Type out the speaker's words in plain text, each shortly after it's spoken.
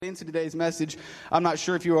Into today's message, I'm not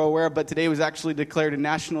sure if you are aware, but today was actually declared a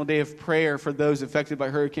National Day of Prayer for those affected by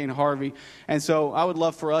Hurricane Harvey. And so I would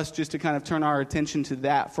love for us just to kind of turn our attention to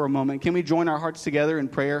that for a moment. Can we join our hearts together in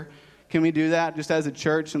prayer? Can we do that just as a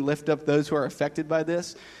church and lift up those who are affected by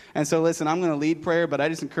this? And so listen, I'm going to lead prayer, but I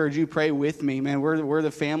just encourage you, pray with me. Man, we're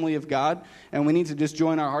the family of God, and we need to just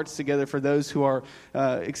join our hearts together for those who are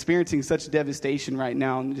experiencing such devastation right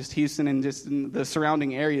now in just Houston and just in the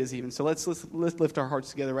surrounding areas even. So let's lift our hearts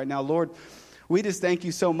together right now. Lord, we just thank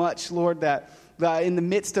you so much, Lord, that in the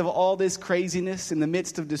midst of all this craziness, in the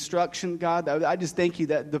midst of destruction, God, I just thank you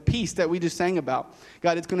that the peace that we just sang about,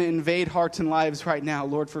 God, it's going to invade hearts and lives right now,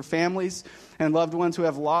 Lord, for families and loved ones who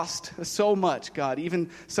have lost so much, God,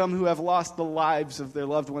 even some who have lost the lives of their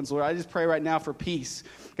loved ones, Lord. I just pray right now for peace.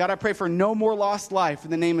 God, I pray for no more lost life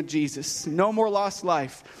in the name of Jesus. No more lost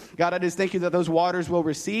life. God, I just thank you that those waters will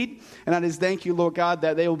recede. And I just thank you, Lord God,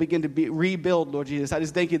 that they will begin to be rebuild, Lord Jesus. I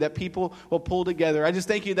just thank you that people will pull together. I just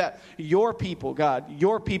thank you that your people, God,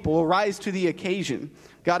 your people will rise to the occasion.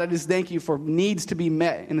 God, I just thank you for needs to be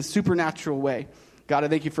met in a supernatural way. God, I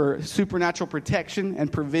thank you for supernatural protection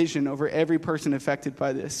and provision over every person affected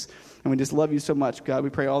by this. And we just love you so much, God. We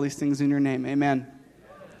pray all these things in your name. Amen.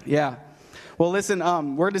 Yeah. Well,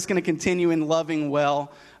 listen, we're just going to continue in loving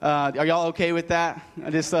well. Are y'all okay with that?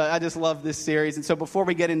 I just love this series. And so before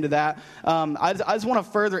we get into that, I just want to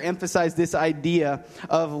further emphasize this idea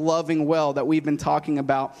of loving well that we've been talking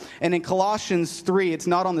about. And in Colossians 3, it's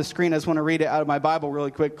not on the screen. I just want to read it out of my Bible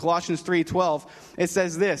really quick. Colossians 3:12, it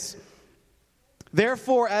says this: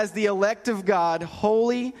 "Therefore, as the elect of God,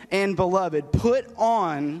 holy and beloved, put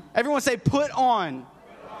on," everyone say put on.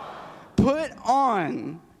 Put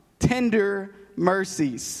on tender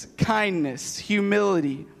mercies, kindness,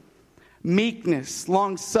 humility, meekness,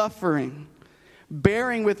 long-suffering,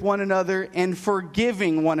 bearing with one another and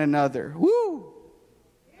forgiving one another. Woo!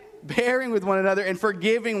 Bearing with one another and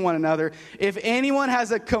forgiving one another. If anyone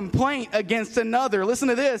has a complaint against another, listen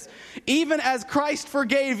to this, even as Christ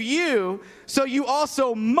forgave you, so you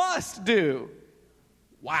also must do.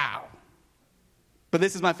 Wow. But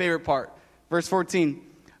this is my favorite part. Verse 14.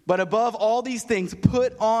 "But above all these things,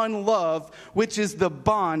 put on love, which is the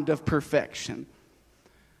bond of perfection."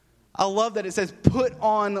 I love that it says, put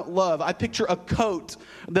on love. I picture a coat.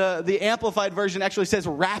 The Amplified version actually says,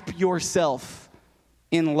 wrap yourself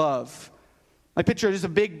in love. I picture just a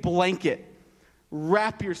big blanket.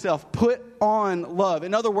 Wrap yourself. Put on love.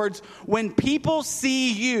 In other words, when people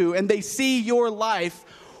see you and they see your life,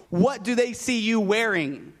 what do they see you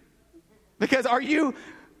wearing? Because are you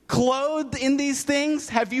clothed in these things?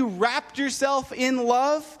 Have you wrapped yourself in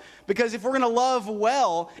love? Because if we're going to love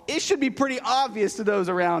well, it should be pretty obvious to those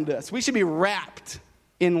around us. We should be wrapped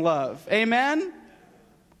in love. Amen?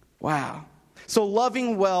 Wow. So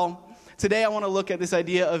loving well, today I want to look at this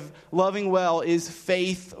idea of loving well is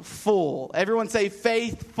faithful. Everyone say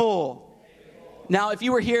faithful. Now, if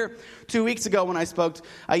you were here 2 weeks ago when I spoke,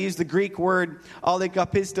 I used the Greek word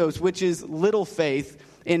alekapistos, which is little faith,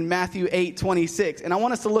 in Matthew 8:26. And I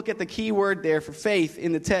want us to look at the key word there for faith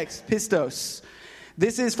in the text, pistos.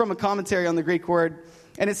 This is from a commentary on the Greek word.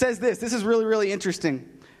 And it says this. This is really, really interesting.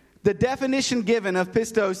 The definition given of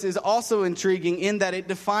pistos is also intriguing in that it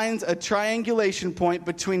defines a triangulation point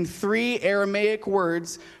between three Aramaic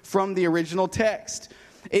words from the original text.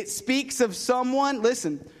 It speaks of someone,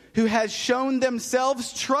 listen, who has shown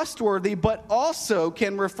themselves trustworthy, but also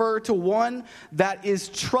can refer to one that is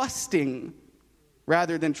trusting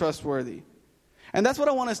rather than trustworthy. And that's what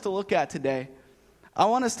I want us to look at today. I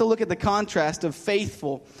want us to look at the contrast of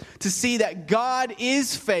faithful, to see that God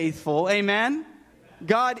is faithful. Amen?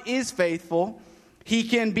 God is faithful. He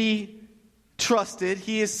can be trusted.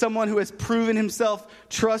 He is someone who has proven himself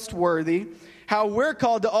trustworthy. How we're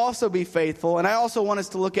called to also be faithful. And I also want us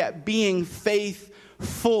to look at being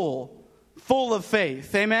faithful, full of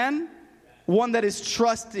faith. Amen? One that is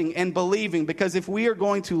trusting and believing. Because if we are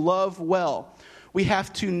going to love well, we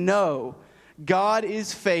have to know God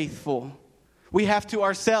is faithful. We have to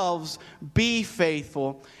ourselves be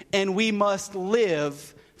faithful. And we must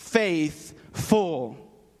live faithful.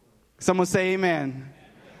 Someone say amen.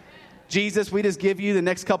 Jesus, we just give you the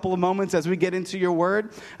next couple of moments as we get into your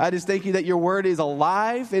word. I just thank you that your word is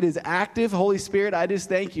alive. It is active. Holy Spirit, I just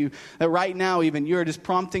thank you that right now even you're just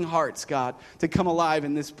prompting hearts, God, to come alive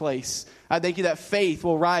in this place. I thank you that faith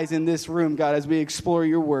will rise in this room, God, as we explore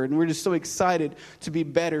your word. And we're just so excited to be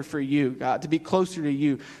better for you, God, to be closer to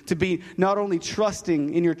you, to be not only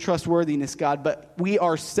trusting in your trustworthiness, God, but we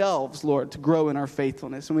ourselves, Lord, to grow in our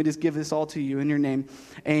faithfulness. And we just give this all to you in your name.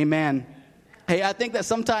 Amen. Hey, I think that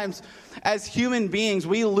sometimes as human beings,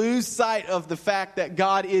 we lose sight of the fact that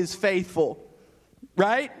God is faithful.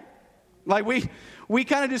 right? Like we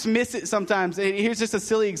kind of just miss it sometimes. Here's just a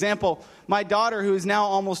silly example. My daughter, who is now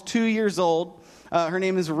almost 2 years old, her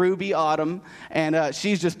name is Ruby Autumn, and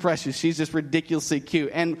she's just precious. She's just ridiculously cute.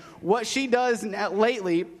 And what she does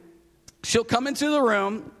lately, she'll come into the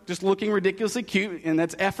room just looking ridiculously cute, and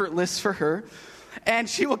that's effortless for her. And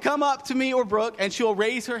she will come up to me or Brooke, and she'll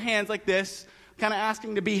raise her hands like this, kind of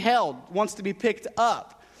asking to be held, wants to be picked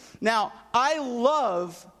up. Now, I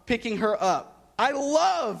love picking her up. I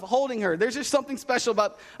love holding her. There's just something special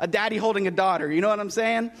about a daddy holding a daughter. You know what I'm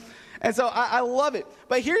saying? And so I love it.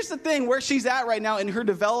 But here's the thing, where she's at right now in her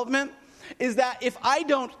development is that if I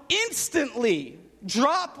don't instantly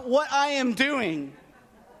drop what I am doing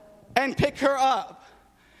and pick her up,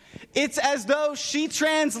 it's as though she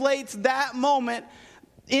translates that moment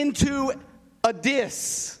into a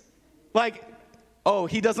diss. Like, oh,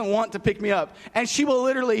 he doesn't want to pick me up. And she will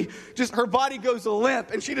literally just, her body goes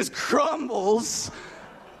limp and she just crumbles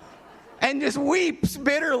and just weeps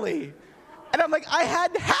bitterly. And I'm like, I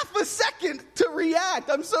had half a second to react.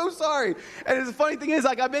 I'm so sorry. And the funny thing is,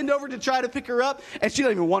 like, I bend over to try to pick her up, and she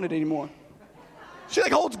doesn't even want it anymore. She,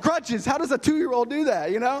 like, holds grudges. How does a 2-year-old do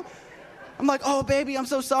that, you know? I'm like, oh, baby, I'm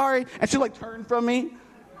so sorry. And she'll, like, turn from me.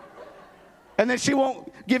 And then she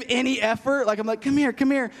won't give any effort. Like, I'm like, come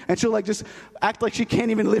here. And she'll, like, just act like she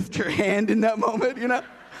can't even lift her hand in that moment, you know?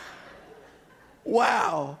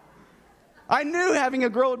 Wow. I knew having a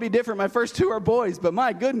girl would be different. My first 2 are boys, but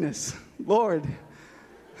my goodness, Lord.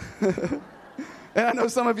 And I know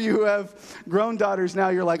some of you who have grown daughters now,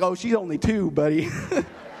 you're like, oh, she's only 2, buddy.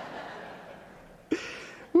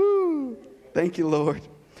 Woo. Thank you, Lord.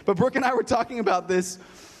 But Brooke and I were talking about this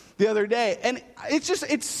the other day, and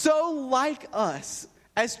it's so like us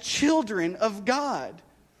as children of God,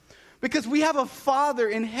 because we have a Father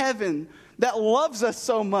in heaven that loves us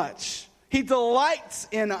so much. He delights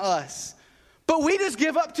in us, but we just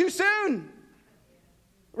give up too soon,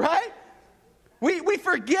 right? We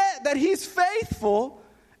forget that he's faithful,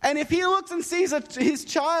 and if he looks and sees his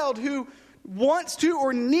child who wants to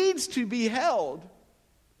or needs to be held,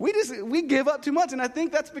 we give up too much. And I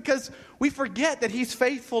think that's because we forget that he's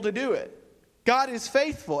faithful to do it. God is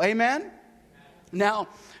faithful. Amen? Now,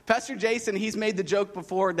 Pastor Jason, he's made the joke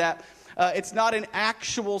before that it's not an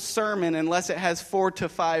actual sermon unless it has 4 to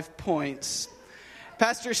 5 points.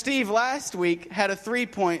 Pastor Steve last week had a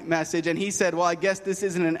 3-point message, and he said, well, I guess this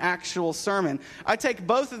isn't an actual sermon. I take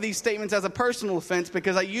both of these statements as a personal offense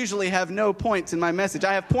because I usually have no points in my message.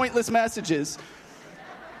 I have pointless messages.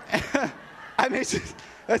 I mean,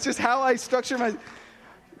 that's just how I structure my...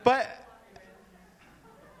 But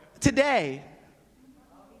today,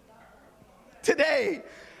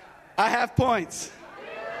 I have points.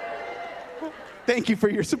 Thank you for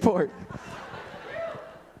your support.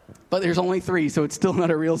 But there's only 3, so it's still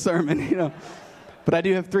not a real sermon, you know. But I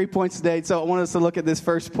do have 3 points today, so I want us to look at this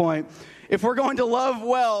first point. If we're going to love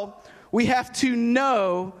well, we have to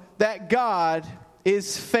know that God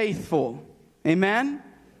is faithful. Amen?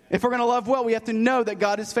 If we're going to love well, we have to know that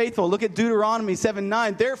God is faithful. Look at Deuteronomy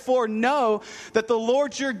 7:9. Therefore, know that the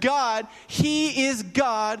Lord your God, he is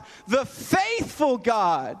God, the faithful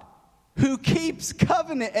God, who keeps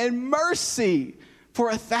covenant and mercy for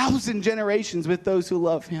 1,000 generations with those who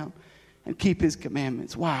love him and keep his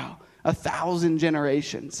commandments. Wow, 1,000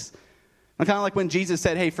 generations. Kind of like when Jesus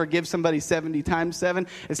said, hey, forgive somebody 70 times 7.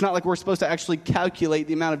 It's not like we're supposed to actually calculate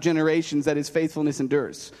the amount of generations that his faithfulness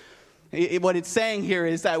endures. What it's saying here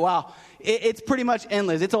is that, wow, it's pretty much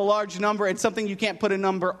endless. It's a large number. It's something you can't put a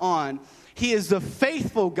number on. He is the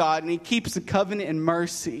faithful God, and he keeps the covenant and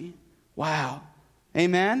mercy. Wow.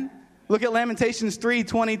 Amen? Look at Lamentations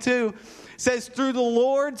 3:22. It says, through the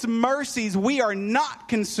Lord's mercies we are not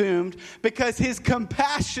consumed, because his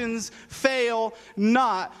compassions fail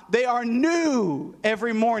not. They are new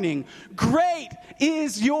every morning. Great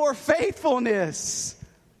is your faithfulness.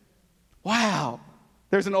 Wow.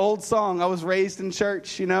 There's an old song. I was raised in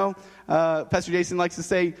church, you know. Pastor Jason likes to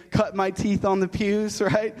say, cut my teeth on the pews,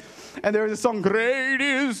 right? And there was a song, great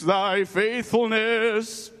is thy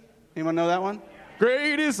faithfulness. Anyone know that one?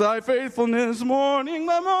 Great is thy faithfulness, morning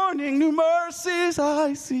by morning, new mercies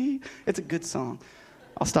I see. It's a good song.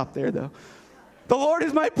 I'll stop there, though. The Lord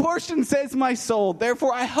is my portion, says my soul.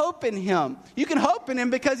 Therefore, I hope in him. You can hope in him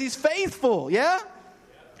because he's faithful, yeah?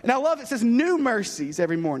 And I love it. It says new mercies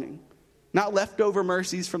every morning. Not leftover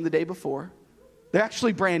mercies from the day before. They're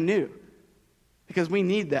actually brand new because we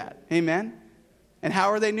need that. Amen? And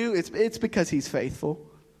how are they new? It's because he's faithful.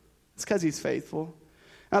 It's because he's faithful.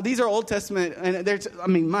 Now, these are Old Testament,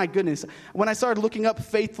 and my goodness. When I started looking up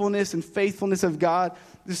faithfulness and faithfulness of God,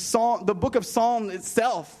 the book of Psalm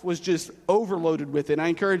itself was just overloaded with it. And I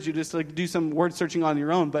encourage you just to do some word searching on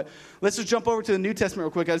your own. But let's just jump over to the New Testament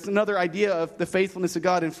real quick. That's another idea of the faithfulness of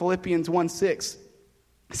God in Philippians 1:6.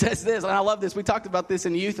 It says this, and I love this. We talked about this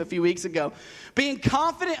in youth a few weeks ago. Being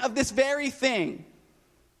confident of this very thing,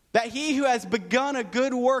 that he who has begun a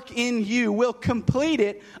good work in you will complete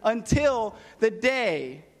it until the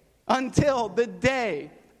day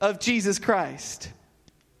of Jesus Christ.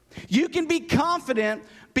 You can be confident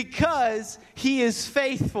because he is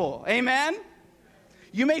faithful. Amen?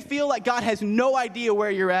 You may feel like God has no idea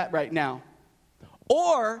where you're at right now.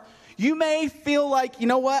 Or you may feel like, you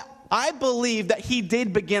know what? I believe that he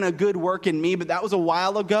did begin a good work in me, but that was a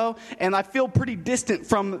while ago, and I feel pretty distant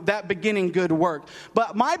from that beginning good work.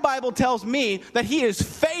 But my Bible tells me that he is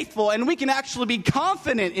faithful, and we can actually be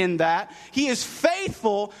confident in that. He is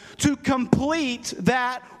faithful to complete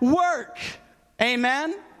that work.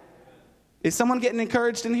 Amen? Is someone getting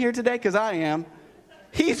encouraged in here today? Because I am.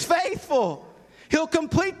 He's faithful. He'll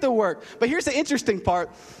complete the work. But here's the interesting part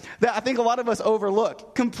that I think a lot of us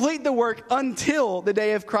overlook. Complete the work until the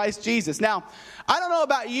day of Christ Jesus. Now, I don't know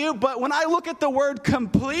about you, but when I look at the word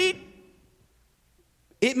complete,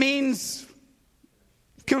 it means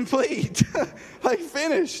complete. Like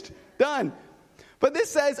finished, done. But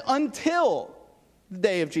this says until the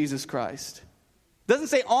day of Jesus Christ. It doesn't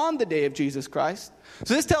say on the day of Jesus Christ.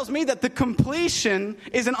 So this tells me that the completion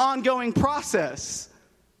is an ongoing process.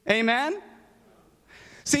 Amen?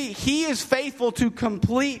 See, he is faithful to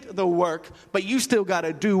complete the work, but you still got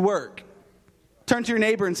to do work. Turn to your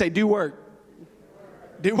neighbor and say, do work.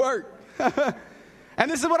 Do work.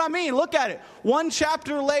 And this is what I mean. Look at it. One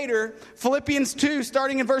chapter later, Philippians 2,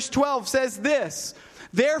 starting in verse 12, says this.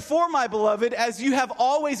 Therefore, my beloved, as you have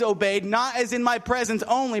always obeyed, not as in my presence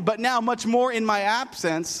only, but now much more in my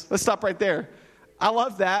absence. Let's stop right there. I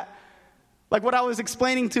love that. Like what I was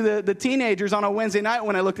explaining to the teenagers on a Wednesday night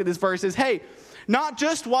when I looked at this verse is, hey, not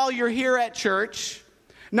just while you're here at church,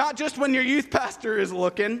 not just when your youth pastor is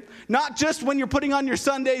looking, not just when you're putting on your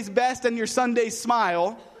Sunday's best and your Sunday's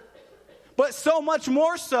smile, but so much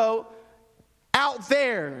more so out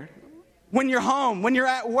there, when you're home, when you're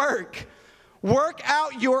at work. Work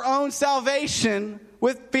out your own salvation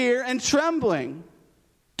with fear and trembling.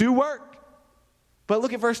 Do work. But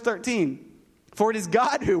look at verse 13. For it is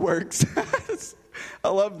God who works. I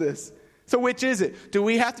love this. So which is it? Do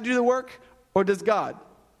we have to do the work? Or does God?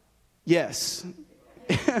 Yes.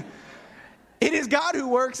 It is God who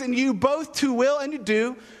works in you both to will and to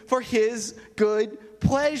do for his good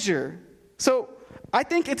pleasure. So I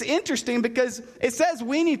think it's interesting because it says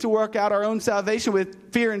we need to work out our own salvation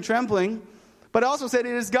with fear and trembling. But it also said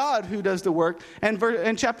it is God who does the work.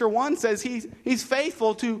 And chapter 1 says he's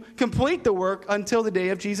faithful to complete the work until the day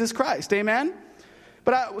of Jesus Christ. Amen?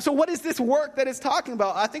 So what is this work that it's talking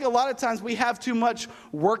about? I think a lot of times we have too much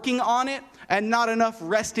working on it and not enough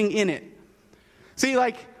resting in it. See,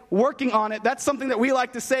 like working on it, that's something that we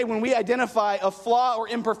like to say when we identify a flaw or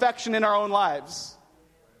imperfection in our own lives.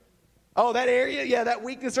 Oh, that area, yeah, that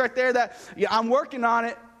weakness right there, I'm working on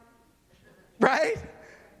it. Right?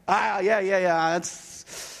 Yeah.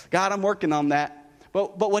 That's God, I'm working on that.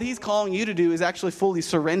 But what he's calling you to do is actually fully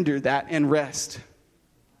surrender that and rest.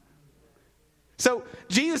 So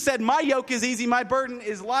Jesus said, my yoke is easy, my burden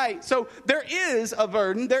is light. So there is a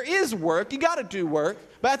burden, there is work, you got to do work.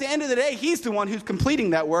 But at the end of the day, he's the one who's completing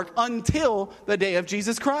that work until the day of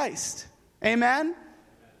Jesus Christ. Amen?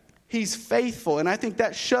 He's faithful, and I think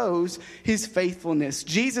that shows his faithfulness.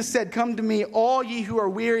 Jesus said, come to me, all ye who are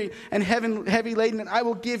weary and heavy laden, and I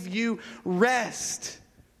will give you rest.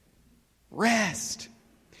 Rest.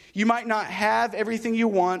 You might not have everything you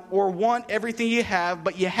want or want everything you have,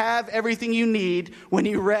 but you have everything you need when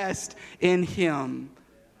you rest in him.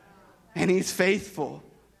 And he's faithful.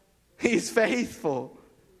 He's faithful.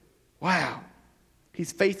 Wow.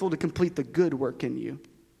 He's faithful to complete the good work in you.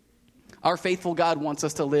 Our faithful God wants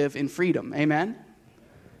us to live in freedom. Amen?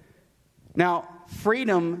 Now,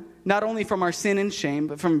 freedom not only from our sin and shame,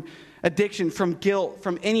 but from addiction, from guilt,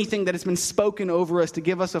 from anything that has been spoken over us to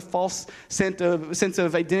give us a false sense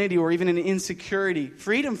of identity or even an insecurity.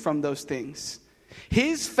 Freedom from those things.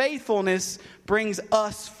 His faithfulness brings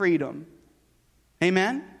us freedom.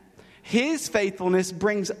 Amen? His faithfulness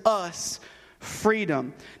brings us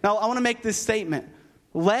freedom. Now, I want to make this statement.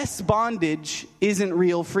 Less bondage isn't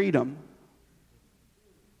real freedom.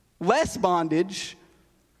 Less bondage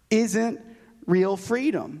isn't real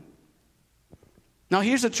freedom. Now,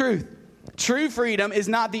 here's the truth. True freedom is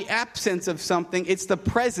not the absence of something, it's the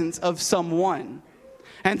presence of someone.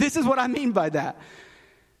 And this is what I mean by that.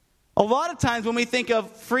 A lot of times when we think of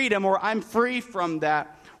freedom or I'm free from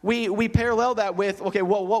that, we parallel that with, okay,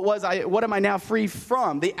 well, what am I now free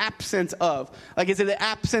from? The absence of. Like, is it the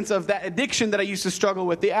absence of that addiction that I used to struggle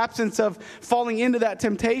with? The absence of falling into that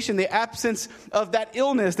temptation? The absence of that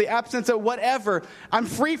illness? The absence of whatever? I'm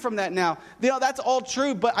free from that now. That's all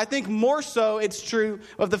true, but I think more so it's true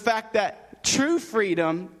of the fact that true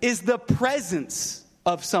freedom is the presence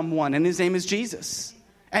of someone, and his name is Jesus.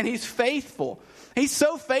 And he's faithful. He's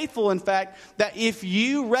so faithful, in fact, that if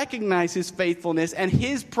you recognize his faithfulness and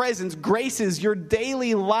his presence graces your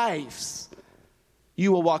daily lives,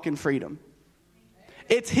 you will walk in freedom.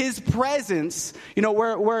 It's his presence,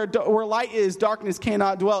 where light is, darkness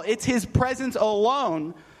cannot dwell. It's his presence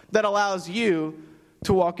alone that allows you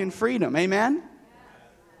to walk in freedom. Amen?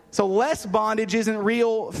 So less bondage isn't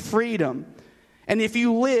real freedom. And if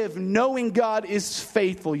you live knowing God is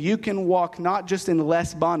faithful, you can walk not just in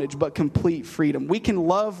less bondage, but complete freedom. We can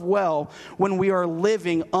love well when we are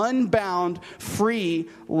living unbound, free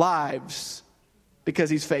lives because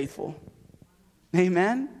he's faithful.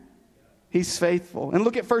 Amen? He's faithful. And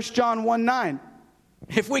look at 1 John 1:9.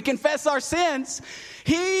 If we confess our sins,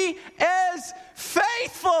 he is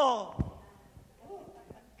faithful.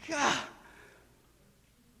 God,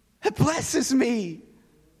 it blesses me.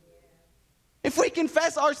 If we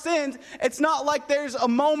confess our sins, it's not like there's a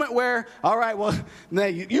moment where, all right, well,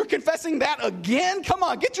 you're confessing that again? Come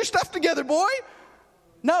on, get your stuff together, boy.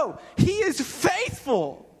 No, he is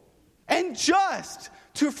faithful and just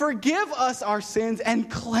to forgive us our sins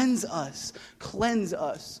and cleanse us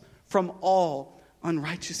from all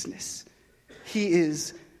unrighteousness. He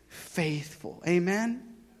is faithful. Amen?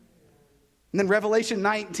 And then Revelation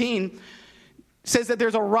 19 says that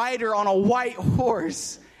there's a rider on a white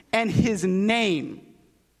horse, and his name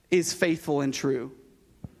is faithful and true.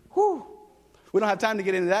 Whew. We don't have time to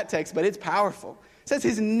get into that text, but it's powerful. It says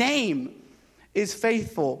his name is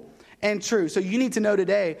faithful and true. So you need to know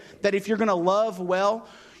today that if you're going to love well,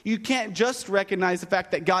 you can't just recognize the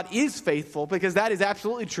fact that God is faithful, because that is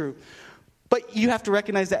absolutely true. But you have to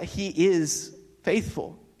recognize that he is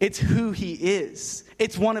faithful. It's who he is.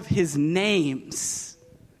 It's one of his names.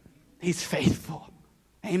 He's faithful.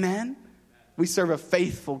 Amen? We serve a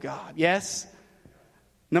faithful God. Yes?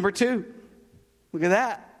 Number 2. Look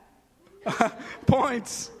at that.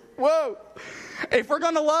 Points. Whoa. If we're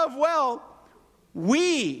going to love well,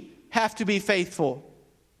 we have to be faithful.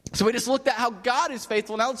 So we just looked at how God is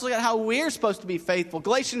faithful. Now let's look at how we're supposed to be faithful.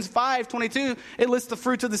 Galatians 5:22, it lists the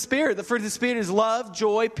fruits of the Spirit. The fruit of the Spirit is love,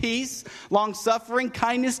 joy, peace, long-suffering,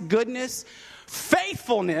 kindness, goodness,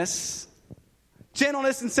 faithfulness,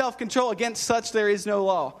 gentleness, and self-control. Against such there is no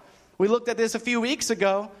law. We looked at this a few weeks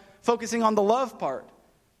ago, focusing on the love part.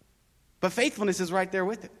 But faithfulness is right there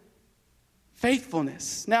with it.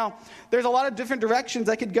 Faithfulness. Now, there's a lot of different directions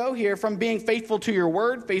I could go here, from being faithful to your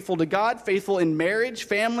word, faithful to God, faithful in marriage,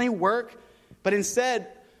 family, work. But instead,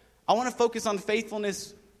 I want to focus on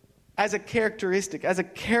faithfulness as a characteristic, as a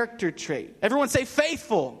character trait. Everyone say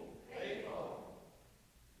faithful. Faithful.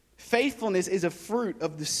 Faithfulness is a fruit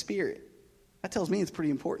of the Spirit. That tells me it's pretty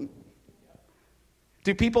important.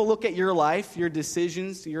 Do people look at your life, your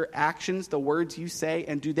decisions, your actions, the words you say,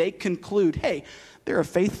 and do they conclude, hey, they're a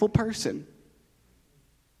faithful person?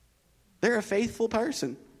 They're a faithful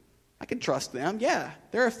person. I can trust them. Yeah,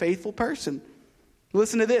 they're a faithful person.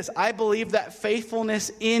 Listen to this. I believe that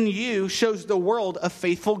faithfulness in you shows the world a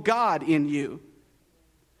faithful God in you.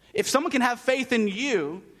 If someone can have faith in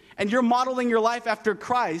you and you're modeling your life after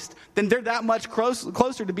Christ, then they're that much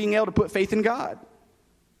closer to being able to put faith in God.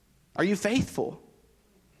 Are you faithful?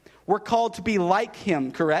 We're called to be like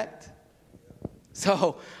him, correct?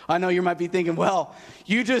 So I know you might be thinking, well,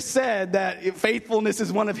 you just said that faithfulness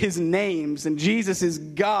is one of his names and Jesus is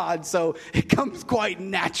God, so it comes quite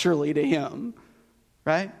naturally to him,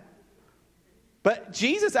 right? But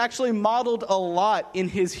Jesus actually modeled a lot in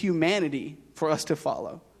his humanity for us to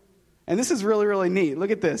follow. And this is really, really neat.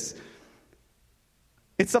 Look at this.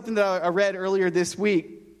 It's something that I read earlier this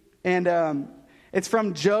week, and it's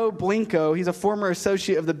from Joe Blinko. He's a former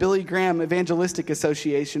associate of the Billy Graham Evangelistic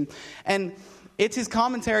Association. And it's his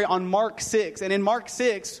commentary on Mark 6. And in Mark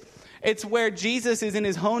 6, it's where Jesus is in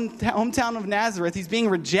his hometown of Nazareth. He's being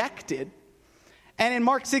rejected. And in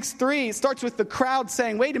Mark 6:3, it starts with the crowd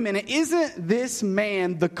saying, wait a minute, isn't this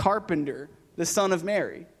man the carpenter, the son of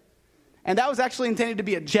Mary? And that was actually intended to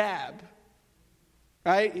be a jab,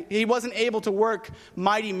 right? He wasn't able to work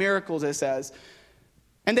mighty miracles, it says.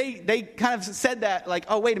 And they kind of said that, like,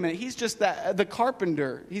 oh, wait a minute, he's just the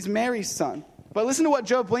carpenter. He's Mary's son. But listen to what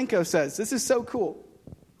Joe Blinko says. This is so cool.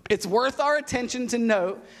 It's worth our attention to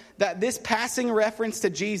note that this passing reference to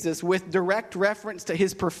Jesus with direct reference to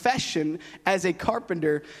his profession as a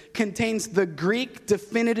carpenter contains the Greek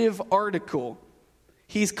definitive article.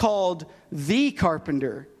 He's called the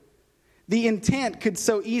carpenter. The intent could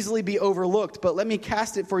so easily be overlooked, but let me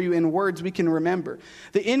cast it for you in words we can remember.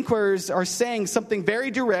 The inquirers are saying something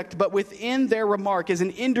very direct, but within their remark is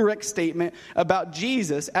an indirect statement about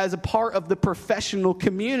Jesus as a part of the professional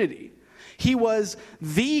community. He was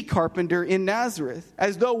the carpenter in Nazareth,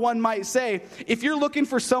 as though one might say, if you're looking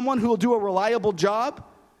for someone who will do a reliable job,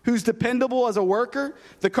 who's dependable as a worker,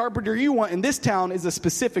 the carpenter you want in this town is a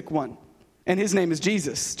specific one, and his name is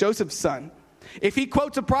Jesus, Joseph's son. If he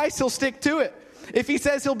quotes a price, he'll stick to it. If he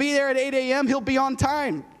says he'll be there at 8 a.m., he'll be on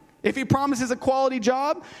time. If he promises a quality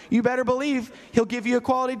job, you better believe he'll give you a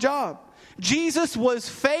quality job. Jesus was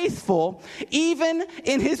faithful even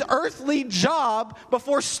in his earthly job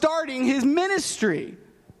before starting his ministry.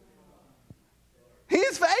 He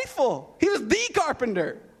is faithful. He was the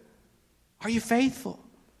carpenter. Are you faithful?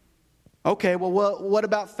 Okay, well, what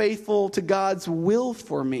about faithful to God's will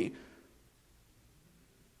for me?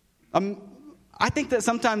 I think that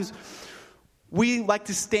sometimes we like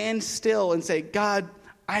to stand still and say, God,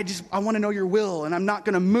 I want to know your will, and I'm not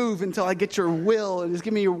going to move until I get your will, and just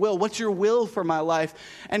give me your will. What's your will for my life?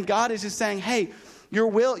 And God is just saying, hey, your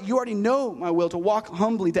will, you already know my will, to walk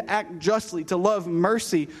humbly, to act justly, to love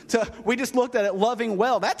mercy. We just looked at it, loving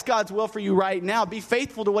well. That's God's will for you right now. Be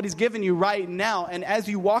faithful to what he's given you right now. And as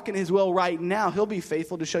you walk in his will right now, he'll be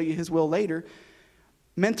faithful to show you his will later.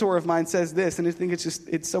 Mentor of mine says this, and I think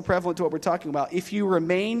it's so prevalent to what we're talking about. If you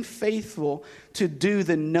remain faithful to do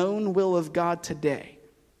the known will of God today,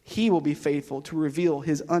 he will be faithful to reveal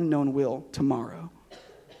his unknown will tomorrow.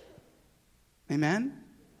 Amen?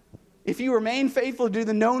 If you remain faithful to do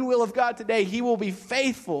the known will of God today, he will be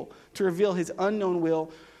faithful to reveal his unknown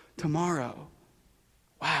will tomorrow.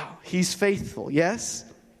 Wow, he's faithful, yes?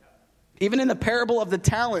 Even in the parable of the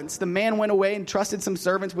talents, the man went away and trusted some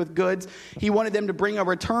servants with goods. He wanted them to bring a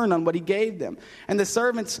return on what he gave them. And the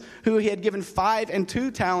servants who he had given 5 and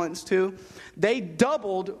 2 talents to, they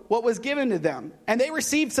doubled what was given to them. And they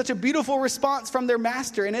received such a beautiful response from their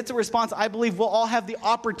master. And it's a response I believe we'll all have the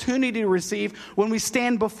opportunity to receive when we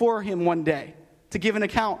stand before him one day to give an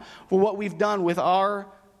account for what we've done with our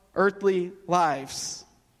earthly lives.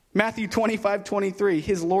 Matthew 25:23,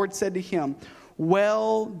 his Lord said to him,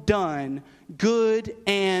 well done, good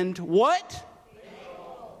and what?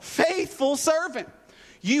 Faithful servant.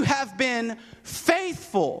 You have been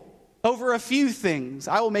faithful over a few things.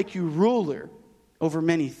 I will make you ruler over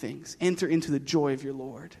many things. Enter into the joy of your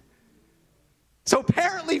Lord. So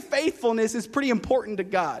apparently faithfulness is pretty important to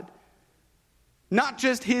God. Not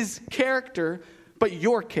just his character, but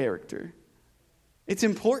your character. It's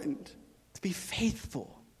important to be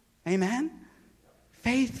faithful. Amen?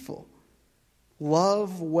 Faithful.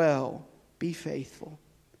 Love well, be faithful.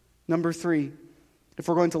 Number 3, if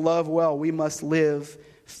we're going to love well, we must live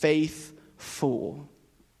faithful.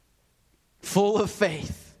 Full of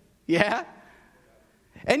faith. Yeah?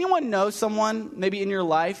 Anyone know someone maybe in your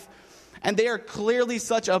life and they are clearly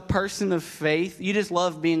such a person of faith, you just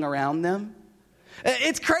love being around them?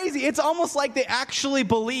 It's crazy. It's almost like they actually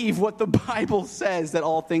believe what the Bible says, that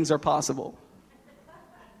all things are possible.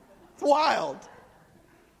 It's wild.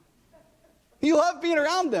 You love being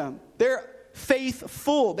around them. They're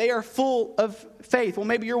faithful. They are full of faith. Well,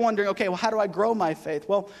 maybe you're wondering, okay, well, how do I grow my faith?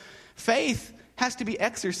 Well, faith has to be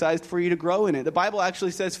exercised for you to grow in it. The Bible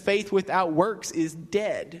actually says faith without works is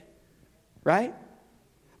dead, right?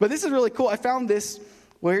 But this is really cool. I found this,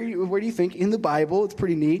 where do you think? In the Bible. It's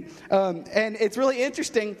pretty neat. And it's really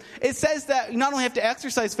interesting. It says that you not only have to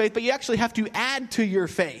exercise faith, but you actually have to add to your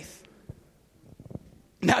faith.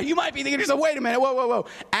 Now, you might be thinking, wait a minute, whoa.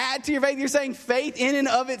 Add to your faith. You're saying faith in and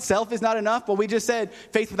of itself is not enough. But we just said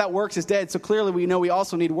faith without works is dead. So clearly we know we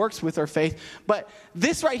also need works with our faith. But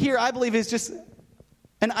this right here, I believe, is just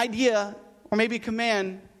an idea or maybe a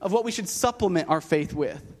command of what we should supplement our faith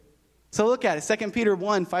with. So look at it, 2 Peter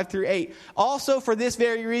 1:5-8. Also for this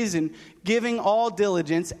very reason, giving all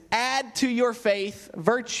diligence, add to your faith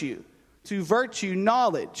virtue. To virtue,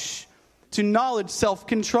 knowledge. To knowledge,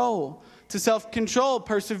 self-control. To self-control,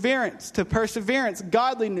 perseverance. To perseverance,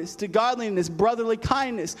 godliness. To godliness, brotherly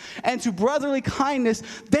kindness. And to brotherly kindness,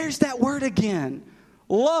 there's that word again,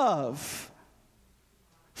 love.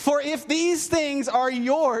 For if these things are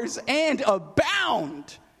yours and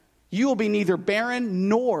abound, you will be neither barren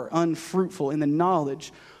nor unfruitful in the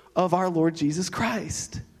knowledge of our Lord Jesus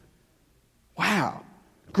Christ. Wow.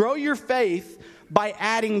 Grow your faith by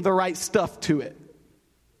adding the right stuff to it.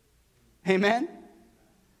 Amen?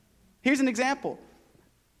 Here's an example.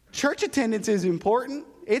 Church attendance is important.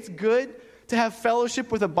 It's good to have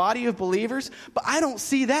fellowship with a body of believers, but I don't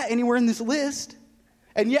see that anywhere in this list.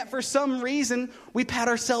 And yet, for some reason, we pat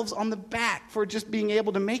ourselves on the back for just being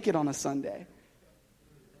able to make it on a Sunday.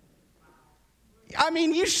 I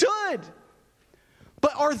mean, you should.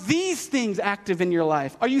 But are these things active in your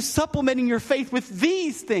life? Are you supplementing your faith with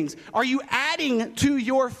these things? Are you adding to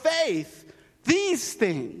your faith these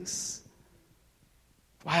things?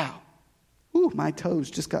 Wow. Ooh, my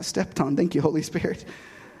toes just got stepped on. Thank you, Holy Spirit.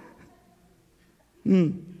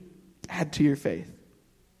 Add to your faith.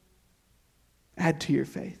 Add to your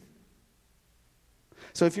faith.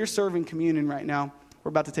 So if you're serving communion right now, we're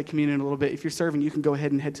about to take communion in a little bit. If you're serving, you can go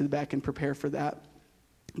ahead and head to the back and prepare for that.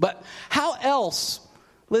 But how else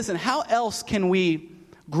can we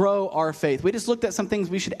grow our faith? We just looked at some things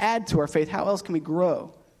we should add to our faith. How else can we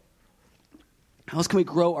grow? How else can we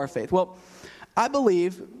grow our faith? Well, I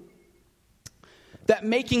believe that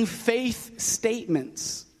making faith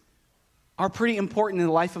statements are pretty important in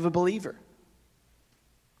the life of a believer.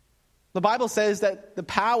 The Bible says that the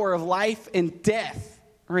power of life and death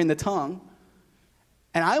are in the tongue.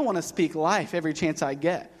 And I want to speak life every chance I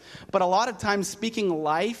get. But a lot of times speaking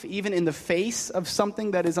life, even in the face of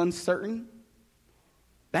something that is uncertain,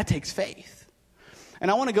 that takes faith.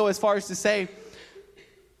 And I want to go as far as to say,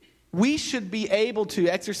 we should be able to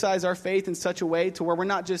exercise our faith in such a way to where we're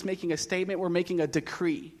not just making a statement, we're making a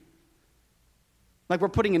decree. Like we're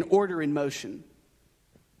putting an order in motion.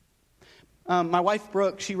 My wife,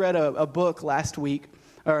 Brooke, she read a book last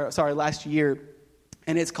year,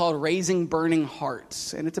 and it's called Raising Burning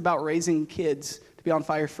Hearts. And it's about raising kids to be on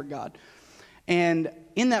fire for God. And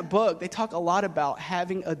in that book, they talk a lot about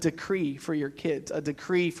having a decree for your kids, a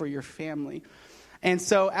decree for your family. And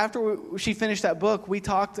so after she finished that book, we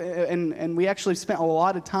talked, and we actually spent a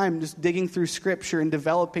lot of time just digging through Scripture and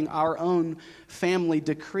developing our own family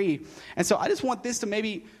decree. And so I just want this to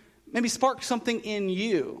maybe spark something in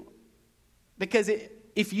you. Because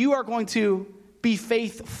if you are going to be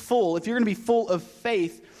faithful, if you're going to be full of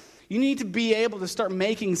faith, you need to be able to start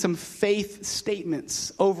making some faith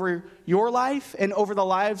statements over your life and over the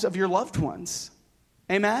lives of your loved ones.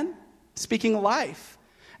 Amen? Speaking life.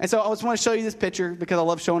 And so I just want to show you this picture because I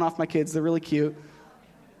love showing off my kids. They're really cute.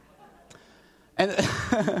 And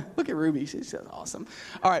look at Ruby. She's awesome.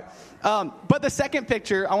 All right. But the second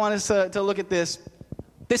picture, I want us to look at this.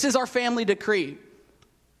 This is our family decree.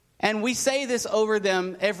 And we say this over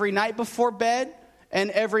them every night before bed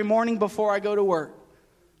and every morning before I go to work.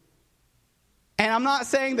 And I'm not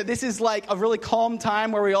saying that this is like a really calm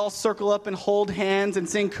time where we all circle up and hold hands and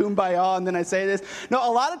sing Kumbaya and then I say this. No,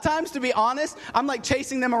 a lot of times, to be honest, I'm like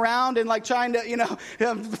chasing them around and like trying to,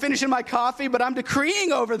 finishing my coffee, but I'm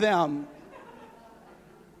decreeing over them.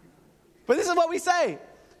 But this is what we say.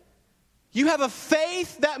 You have a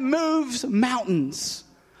faith that moves mountains.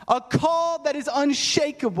 A call that is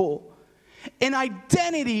unshakable. An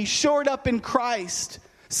identity shored up in Christ.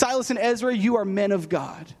 Silas and Ezra, you are men of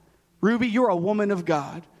God. Ruby, you're a woman of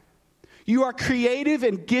God. You are creative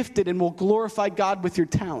and gifted and will glorify God with your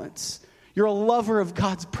talents. You're a lover of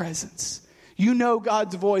God's presence. You know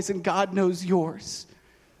God's voice and God knows yours.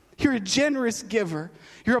 You're a generous giver.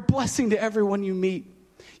 You're a blessing to everyone you meet.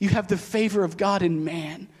 You have the favor of God and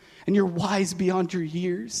man. And you're wise beyond your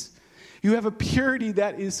years. You have a purity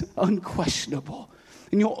that is unquestionable.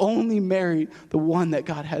 And you'll only marry the one that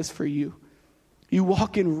God has for you. You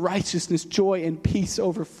walk in righteousness, joy, and peace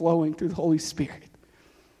overflowing through the Holy Spirit.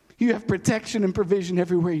 You have protection and provision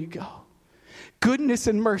everywhere you go. Goodness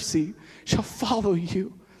and mercy shall follow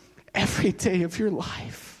you every day of your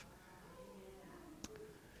life.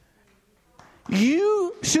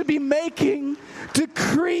 You should be making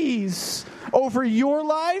decrees over your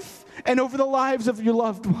life and over the lives of your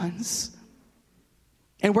loved ones.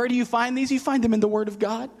 And where do you find these? You find them in the Word of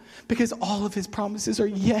God, because all of His promises are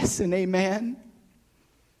yes and amen.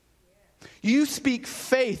 You speak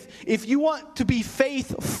faith. If you want to be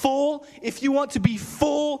faithful, if you want to be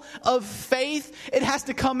full of faith, it has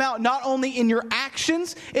to come out not only in your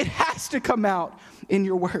actions, it has to come out in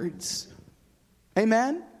your words.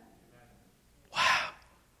 Amen? Wow.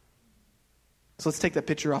 So let's take that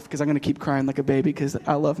picture off, because I'm going to keep crying like a baby because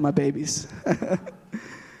I love my babies.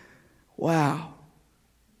 Wow.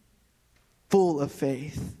 Full of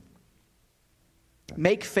faith.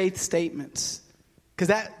 Make faith statements. Because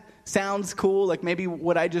that sounds cool, like maybe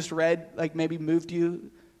what I just read, like maybe moved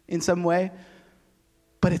you in some way.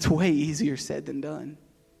 But it's way easier said than done.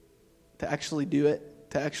 To actually do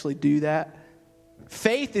it, to actually do that.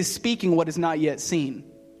 Faith is speaking what is not yet seen.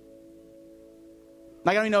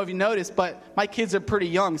 Like, I don't even know if you noticed, but my kids are pretty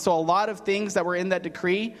young. So a lot of things that were in that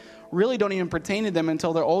decree really don't even pertain to them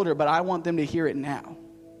until they're older. But I want them to hear it now.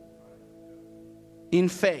 in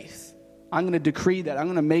faith. I'm going to decree that. I'm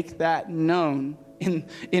going to make that known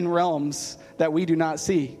in realms that we do not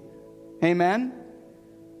see. Amen?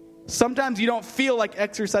 Sometimes you don't feel like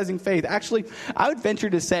exercising faith. Actually, I would venture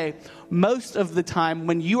to say most of the time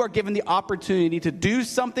when you are given the opportunity to do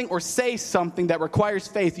something or say something that requires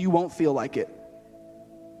faith, you won't feel like it.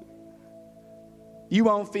 You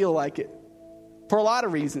won't feel like it. For a lot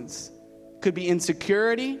of reasons. Could be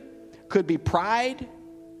insecurity. Could be pride.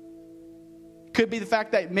 Could be the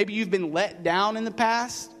fact that maybe you've been let down in the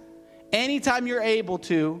past. Anytime you're able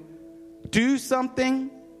to do something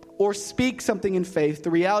or speak something in faith, the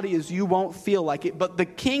reality is you won't feel like it. But the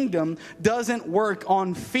kingdom doesn't work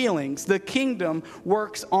on feelings. The kingdom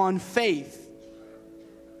works on faith.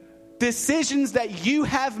 Decisions that you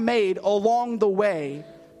have made along the way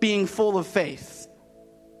being full of faith.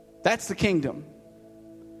 That's the kingdom.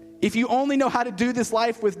 If you only know how to do this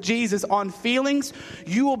life with Jesus on feelings,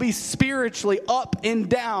 you will be spiritually up and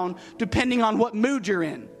down depending on what mood you're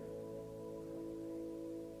in.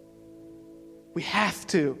 We have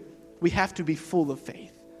to be full of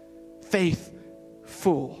faith.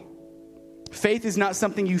 Faithful. Faith is not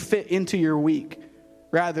something you fit into your week.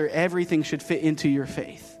 Rather, everything should fit into your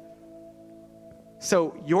faith.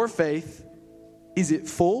 So your faith, is it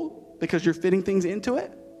full because you're fitting things into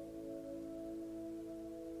it?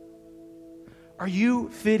 Are you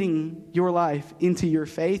fitting your life into your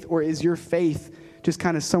faith, or is your faith just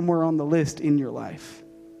kind of somewhere on the list in your life?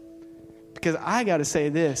 Because I got to say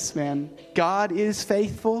this, man. God is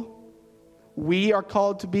faithful. We are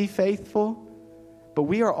called to be faithful. But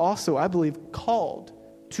we are also, I believe, called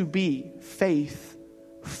to be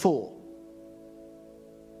faithful.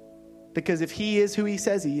 Because if he is who he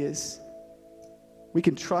says he is, we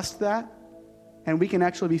can trust that, and we can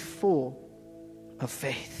actually be full of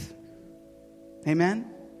faith. Amen?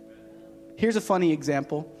 Here's a funny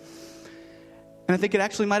example. And I think it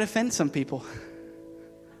actually might offend some people.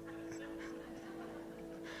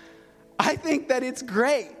 I think that it's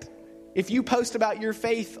great if you post about your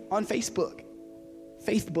faith on Facebook.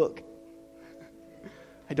 Facebook.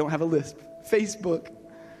 I don't have a lisp. Facebook.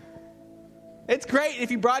 It's great if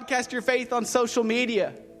you broadcast your faith on social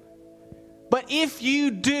media. But if you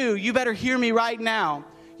do, you better hear me right now.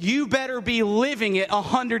 You better be living it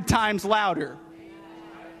 100 times louder.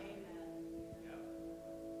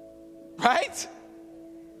 Right?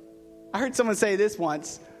 I heard someone say this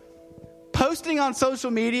once. Posting on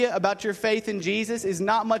social media about your faith in Jesus is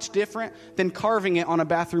not much different than carving it on a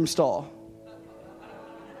bathroom stall.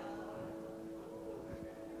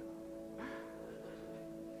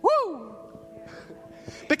 Woo!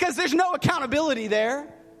 Because there's no accountability there.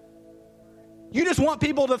 You just want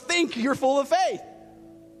people to think you're full of faith.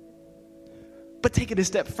 But take it a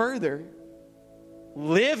step further.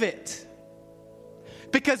 Live it.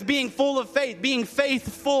 Because being full of faith, being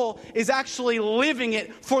faithful, is actually living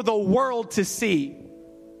it for the world to see.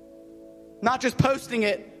 Not just posting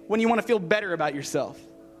it when you want to feel better about yourself.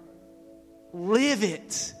 Live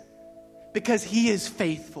it. Because he is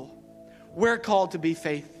faithful. We're called to be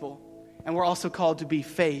faithful. And we're also called to be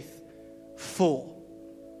faithful.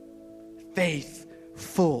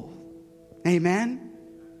 Faithful. Amen?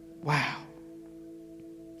 Wow.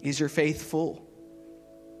 Is your faith full?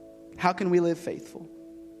 How can we live faithful?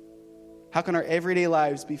 How can our everyday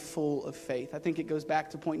lives be full of faith? I think it goes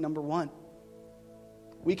back to point number 1.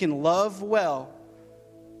 We can love well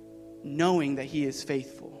knowing that he is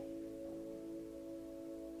faithful.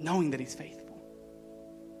 Knowing that he's faithful.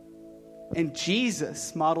 And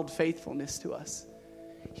Jesus modeled faithfulness to us.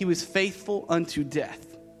 He was faithful unto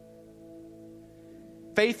death.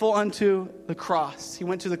 Faithful unto the cross. He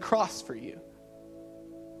went to the cross for you.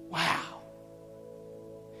 Wow.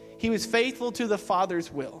 He was faithful to the Father's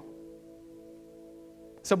will.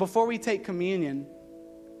 So before we take communion,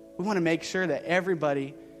 we want to make sure that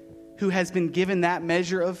everybody who has been given that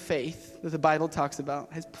measure of faith that the Bible talks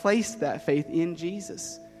about has placed that faith in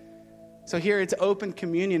Jesus. So here it's open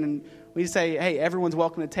communion, and we say, hey, everyone's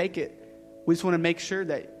welcome to take it. We just want to make sure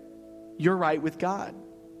that you're right with God.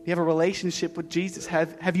 You have a relationship with Jesus.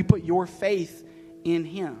 Have you put your faith in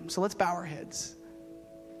him? So let's bow our heads.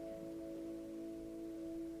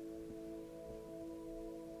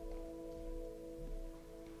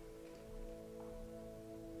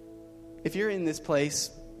 If you're in this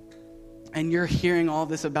place and you're hearing all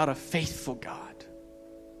this about a faithful God,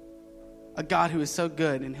 a God who is so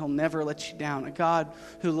good and he'll never let you down, a God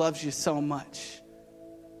who loves you so much,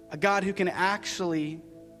 a God who can actually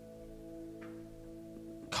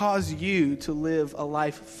cause you to live a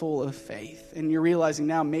life full of faith, and you're realizing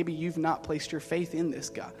now maybe you've not placed your faith in this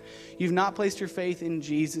God. You've not placed your faith in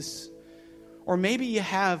Jesus. Or maybe you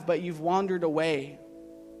have, but you've wandered away.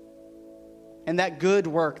 And that good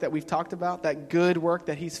work that we've talked about, that good work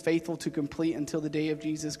that he's faithful to complete until the day of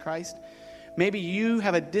Jesus Christ, maybe you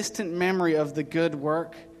have a distant memory of the good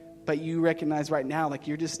work, but you recognize right now like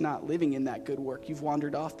you're just not living in that good work. You've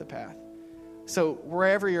wandered off the path. So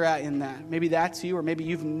wherever you're at in that, maybe that's you, or maybe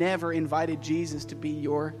you've never invited Jesus to be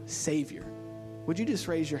your Savior. Would you just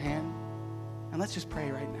raise your hand? And let's just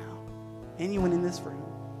pray right now. Anyone in this room?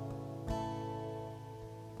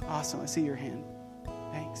 Awesome. I see your hand.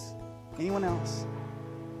 Thanks. Anyone else?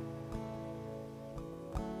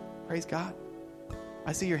 Praise God.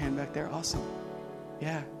 I see your hand back there. Awesome.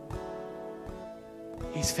 Yeah.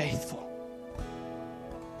 He's faithful.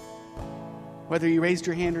 Whether you raised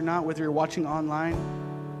your hand or not, whether you're watching online,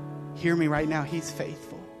 hear me right now. He's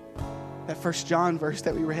faithful. That 1 John verse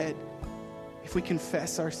that we read, if we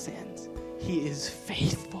confess our sins, he is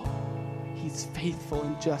faithful. He's faithful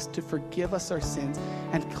and just to forgive us our sins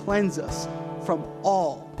and cleanse us from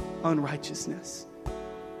all unrighteousness.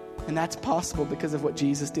 And that's possible because of what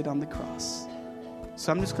Jesus did on the cross.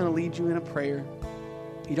 So I'm just going to lead you in a prayer.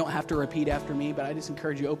 You don't have to repeat after me, but I just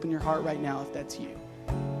encourage you, open your heart right now if that's you.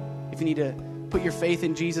 If you need to put your faith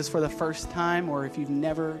in Jesus for the first time, or if you've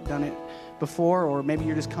never done it before, or maybe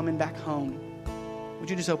you're just coming back home, would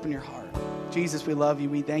you just open your heart? Jesus, we love you.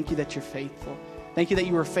 We thank you that you're faithful. Thank you that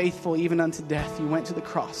you were faithful even unto death. You went to the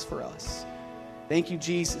cross for us. Thank you,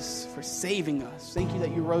 Jesus, for saving us. Thank you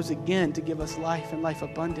that you rose again to give us life and life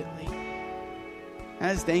abundantly. And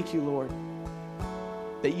I just thank you, Lord,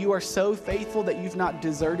 that you are so faithful that you've not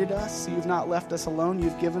deserted us. You've not left us alone.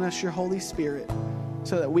 You've given us your Holy Spirit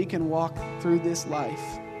so that we can walk through this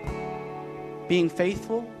life being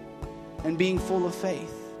faithful and being full of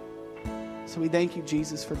faith. So we thank you,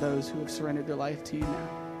 Jesus, for those who have surrendered their life to you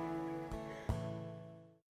now.